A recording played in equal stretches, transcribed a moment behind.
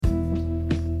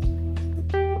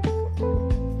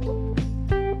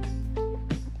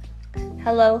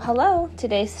Hello, hello.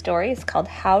 Today's story is called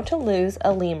How to Lose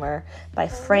a Lemur by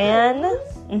Fran.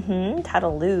 How to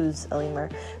Lose a Lemur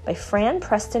by Fran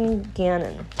Preston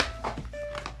Gannon.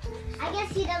 I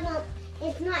guess he doesn't,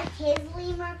 it's not his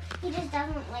lemur. He just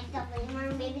doesn't like the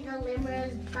lemur. Maybe the lemur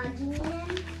is bugging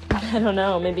him. I don't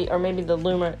know. Maybe the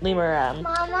lemur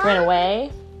Mama? ran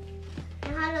away.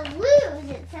 And how to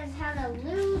lose. It says how to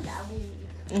lose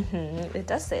a lemur. It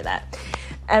does say that.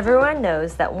 Everyone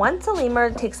knows that once a lemur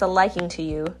takes a liking to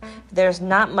you, there's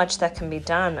not much that can be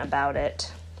done about it.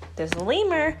 There's a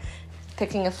lemur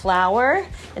picking a flower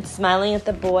and smiling at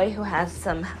the boy who has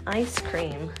some ice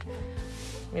cream.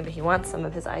 Maybe he wants some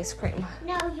of his ice cream.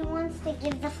 No, he wants to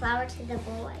give the flower to the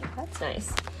boy. That's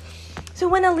nice. So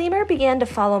when a lemur began to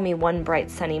follow me one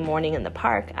bright sunny morning in the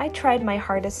park, I tried my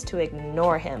hardest to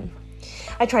ignore him.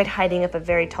 I tried hiding up a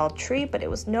very tall tree, but it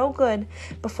was no good.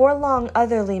 Before long,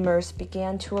 other lemurs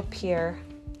began to appear.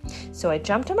 So I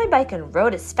jumped on my bike and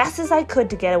rode as fast as I could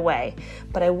to get away.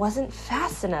 But I wasn't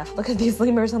fast enough. Look at these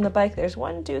lemurs on the bike. There's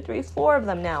 1, 2, 3, 4 of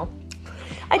them now.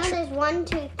 There's 1,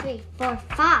 2, 3, 4,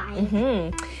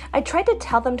 5. I tried to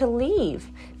tell them to leave,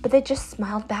 but they just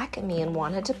smiled back at me and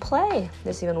wanted to play.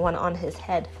 There's even one on his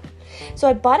head. So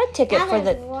I bought a ticket for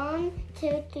the... 1,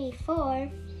 2, 3,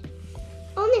 4.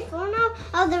 Only 4 now?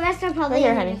 Oh, the rest are probably... Right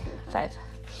here, honey. 5.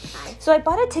 So I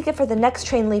bought a ticket for the next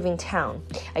train leaving town.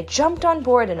 I jumped on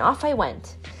board and off I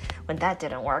went. When that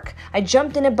didn't work, I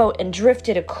jumped in a boat and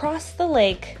drifted across the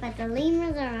lake. But the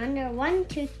lemurs are under 1,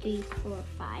 2, 3, 4,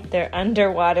 5. They're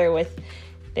underwater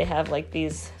they have like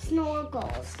these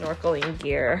Snorkels. snorkeling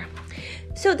gear.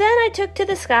 So then I took to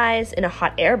the skies in a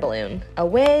hot air balloon,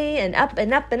 away and up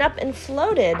and up and up and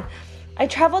floated. I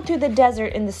traveled through the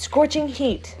desert in the scorching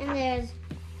heat. And there's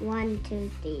 1,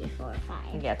 2, 3, 4,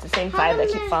 5. Yeah, it's the same 5 that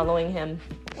keep following him.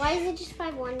 Why is it just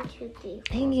 5, 1, 2, 3, 4,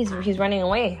 I think he's running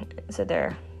away. So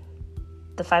they're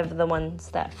the 5 of the ones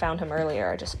that found him earlier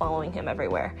are just following him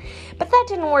everywhere. But that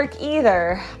didn't work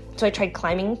either. So I tried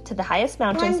climbing to the highest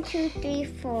mountains. 1, 2, 3,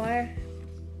 4.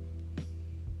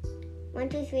 1,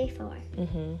 2, 3, 4.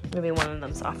 Maybe one of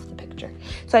them's off the picture.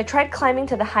 So I tried climbing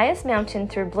to the highest mountain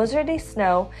through blizzardy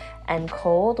snow and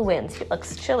cold winds. He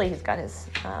looks chilly. He's got his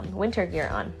winter gear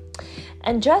on.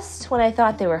 And just when I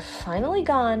thought they were finally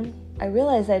gone, I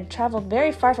realized I'd traveled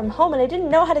very far from home and I didn't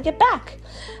know how to get back.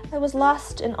 I was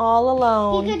lost and all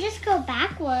alone. He could just go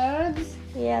backwards.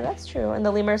 Yeah, that's true. And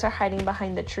the lemurs are hiding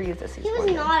behind the trees as he's He was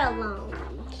walking. not alone.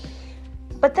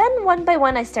 But then, one by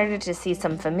one, I started to see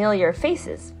some familiar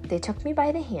faces. They took me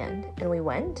by the hand, and we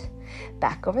went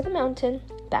back over the mountain,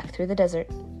 back through the desert,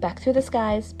 back through the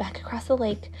skies, back across the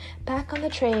lake, back on the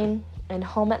train, and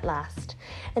home at last.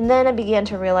 And then I began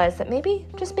to realize that maybe,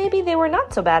 just maybe, they were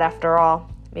not so bad after all.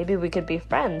 Maybe we could be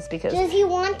friends because... Does he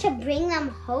want to bring them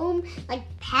home like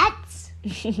pets?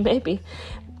 Maybe.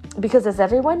 Because as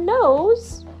everyone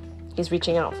knows, he's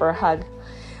reaching out for a hug.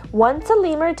 Once a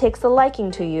lemur takes a liking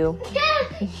to you...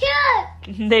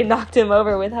 They knocked him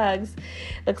over with hugs.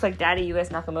 Looks like Daddy, you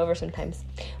guys knock him over sometimes.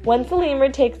 Once a lemur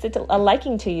takes a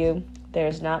liking to you,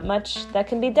 there's not much that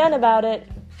can be done about it.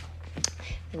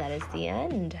 That is the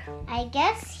end. I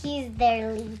guess he's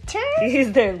their leader.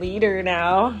 He's their leader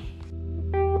now.